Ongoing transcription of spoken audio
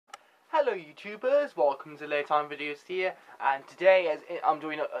Hello YouTubers, welcome to Eglintine videos here, and today I'm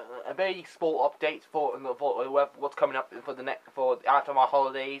doing a very small update for what's coming up for after my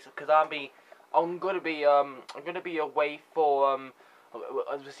holidays, because I'm gonna be away for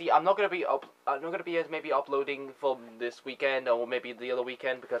see, I'm not gonna be maybe uploading from this weekend or maybe the other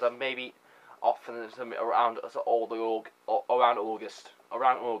weekend, because I'm maybe off around August.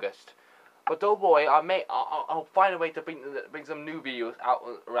 But don't worry, I'll find a way to bring some new videos out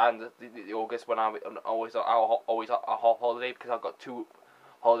around the August, when I'm always on holiday, because I've got 2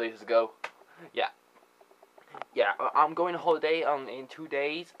 holidays to go. Yeah, I'm going on holiday in 2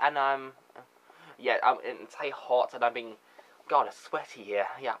 days, and I'm inside hot, and I'm being, God, it's sweaty here.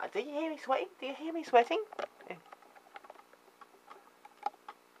 Yeah, do you hear me sweating? Do you hear me sweating?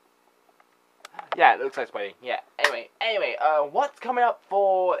 Yeah, it looks like sweating. Yeah. Anyway, what's coming up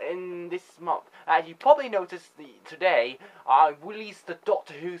for in this month? As you probably noticed today, I released the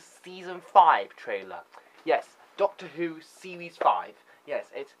Doctor Who Season 5 trailer. Yes, Doctor Who Series 5.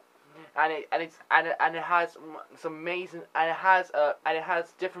 Yes, it has some amazing, and it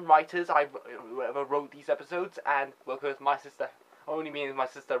has different writers whoever wrote these episodes, and well, because only me and my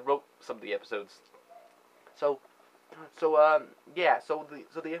sister wrote some of the episodes.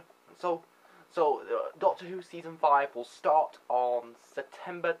 So Doctor Who Season 5 will start on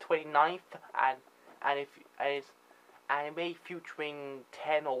September 29th, and it may featuring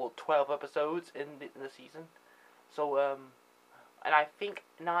 10 or 12 episodes in the season. So and I think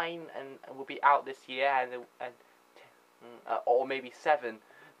 9 will be out this year, or maybe 7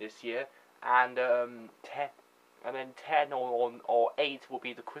 this year, and 10 or 8 will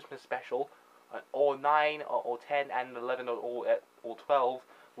be the Christmas special, or 9 or 10 and 11 or 12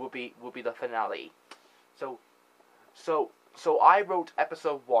 will be the finale. So I wrote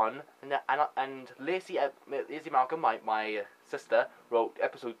episode 1, and Lacey Malcolm, my sister, wrote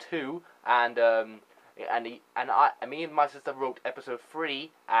episode 2, and me and my sister wrote episode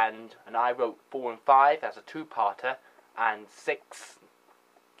 3, and I wrote 4 and 5 as a 2-parter, and 6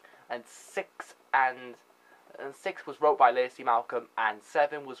 was wrote by Lacey Malcolm, and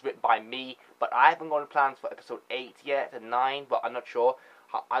 7 was written by me. But I haven't got plans for episode 8 yet, and 9, but I'm not sure.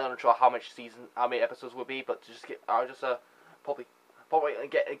 I'm not sure how many episodes will be, but I'll just probably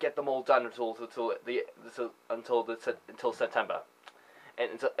get them all done until September,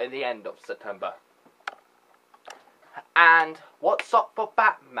 in the end of September. And what's up for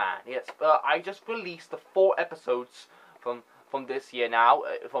Batman? Yes, I just released the 4 episodes from this year now,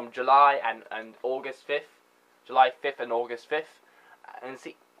 from July and August 5th, July 5th and August 5th, and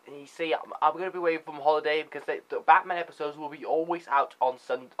you see, I'm going to be away from holiday, because the Batman episodes will be always out on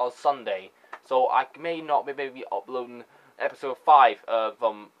Sunday, so I may not be maybe uploading episode 5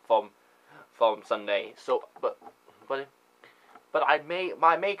 from Sunday. So, but I may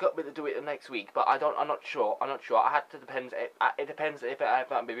do it next week, but I'm not sure. I had to depend. It depends if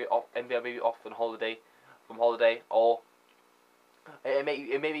I'm maybe off on holiday, or it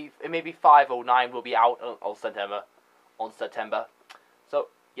may be 5 or 9 will be out on September. So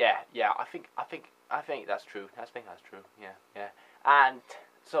yeah, I think that's true. I think that's true. Yeah. And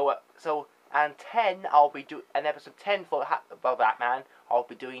and 10, I'll be doing an episode 10 for Batman. I'll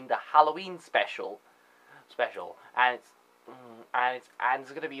be doing the Halloween special, and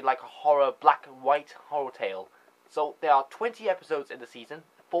it's gonna be like a black and white horror tale. So there are 20 episodes in the season.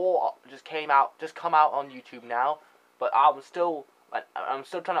 4 just come out on YouTube now, but I'm still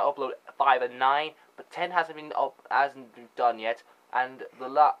trying to upload 5 and 9, but 10 hasn't been done yet, and the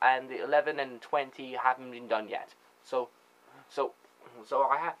 11 and 20 haven't been done yet. So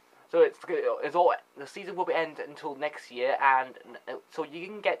the season will end until next year, and so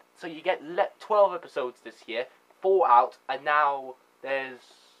you get 12 episodes this year, 4 out, and now there's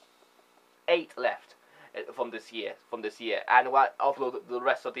 8 left from this year, and we'll upload the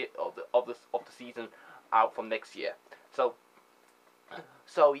rest of the season out from next year. So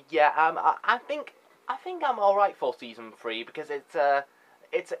yeah, I think I'm alright for season 3, because it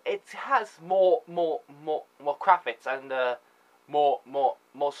has more graphics and more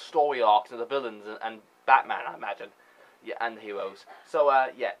story arcs of the villains and Batman, I imagine, yeah, and the heroes. So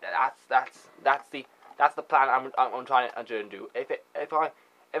yeah, that's the plan I'm trying to do. If I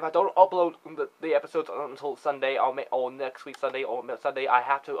don't upload the episodes until Sunday, or next week Sunday, I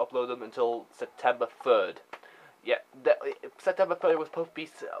have to upload them until September 3rd. Yeah, September 3rd was supposed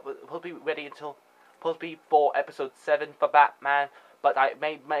to be ready supposed to be for episode 7 for Batman, but I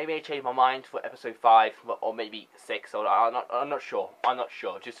may change my mind for episode 5 or maybe 6. Or I'm not sure.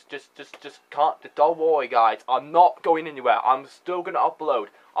 Just don't worry, guys. I'm not going anywhere. I'm still gonna upload.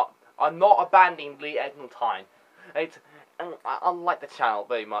 I'm not abandoning the Eglintine. I like the channel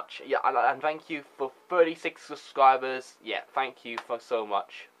very much. Yeah, and thank you for 36 subscribers. Yeah, thank you for so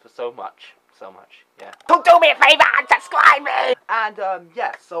much. Yeah. So do me a favor and subscribe me. And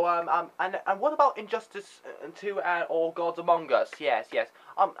yeah. So and what about Injustice 2 and All Gods Among Us? Yes.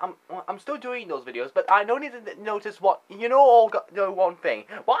 I'm still doing those videos, but I don't need to notice what one thing.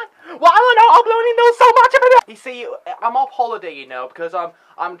 What? Why am I not uploading those so much of it? You see, I'm off holiday, you know, because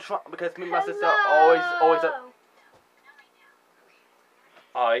because me and my sister always.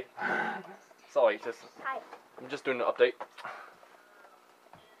 Hi. Sorry, Hi. I'm just doing an update.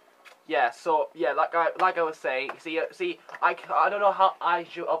 Yeah, so yeah, like I was saying, see, I don't know how I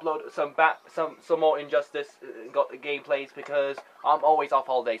should upload some more Injustice got the gameplays because I'm always off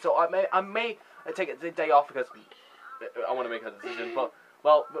holiday. So I may take a day off because I want to make a decision. But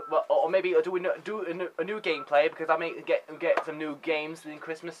or maybe do a new gameplay because I may get some new games in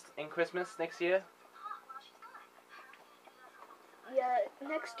Christmas next year. Yeah,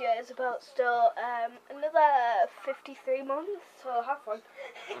 next year is about still another 53 months, so have fun.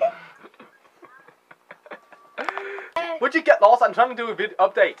 Would you get lost? I'm trying to do a video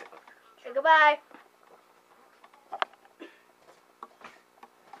update. Say goodbye.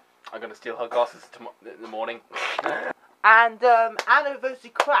 I'm gonna steal her glasses in the morning. And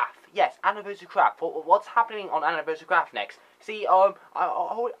Anniversary Craft. Yes, Anniversary Craft. What's happening on Anniversary Craft next? See, I've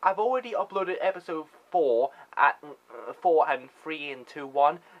already uploaded episode 4 at 4 and 3 and 2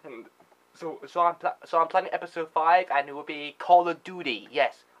 1. And so I'm planning episode 5, and it will be Call of Duty.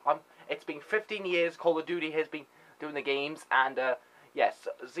 Yes, it's been 15 years. Call of Duty has been doing the games, and yes.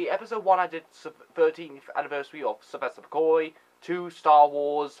 See, episode 1 I did 13th anniversary of Sylvester McCoy. 2 Star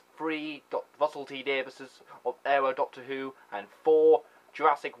Wars, 3 Russell T Davis's of Era Doctor Who, and 4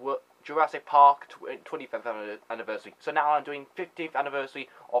 Jurassic Park 25th anniversary. So now I'm doing 50th anniversary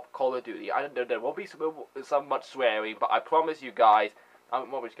of Call of Duty. I know there won't be so much swearing, but I promise you guys.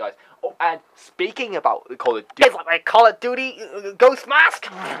 Oh, and speaking about Call of Duty, it's like Call of Duty Ghost Mask.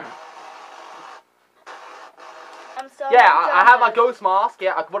 Yeah, I have my ghost mask.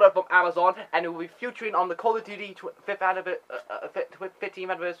 Yeah, I got it from Amazon, and it will be featuring on the Call of Duty 15th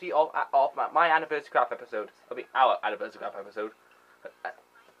anniversary of my Anniversary Craft episode. It'll be our Anniversary Craft episode.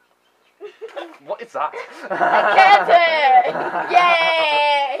 What is that? A curtain!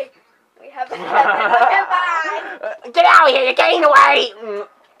 Yay! We have a curtain. Goodbye! Get out of here! You're getting away!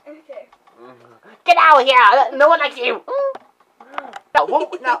 Okay. Get out of here! No one likes you!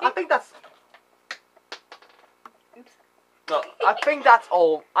 Now, I think that's... No, I think that's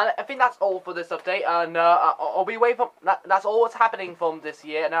all. I think that's all for this update, and I'll be away from that. That's all that's happening from this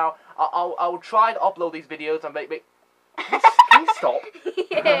year. Now, I'll try to upload these videos and make. Can you stop?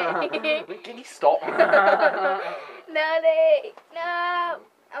 Can you stop? No, I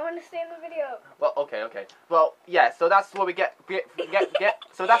want to stay in the video. Well, okay. Well, yeah. So that's what we get.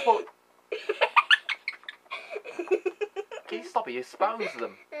 So that's what. Can you stop it? You spouse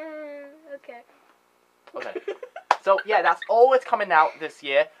them. Okay. Okay. So yeah, that's all that's coming out this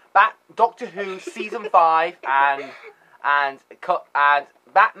year. Doctor Who season 5 and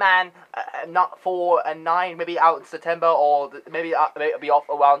Batman not 4 and 9 maybe out in September, or maybe it'll be off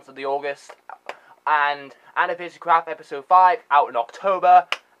around the August. And Anniversary Craft episode 5 out in October,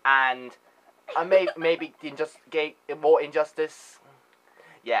 and maybe more Injustice.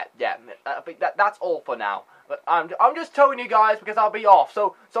 Yeah. I think that's all for now. But I'm just telling you guys because I'll be off.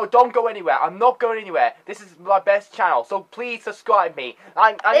 So don't go anywhere. I'm not going anywhere. This is my best channel. So please subscribe me.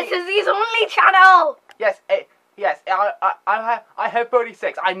 This is his only channel. Yes. I have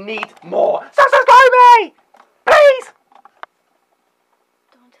 36. I need more. So subscribe me, please.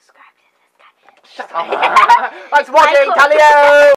 Don't subscribe to this guy. Shut up. Thanks for watching. Calio.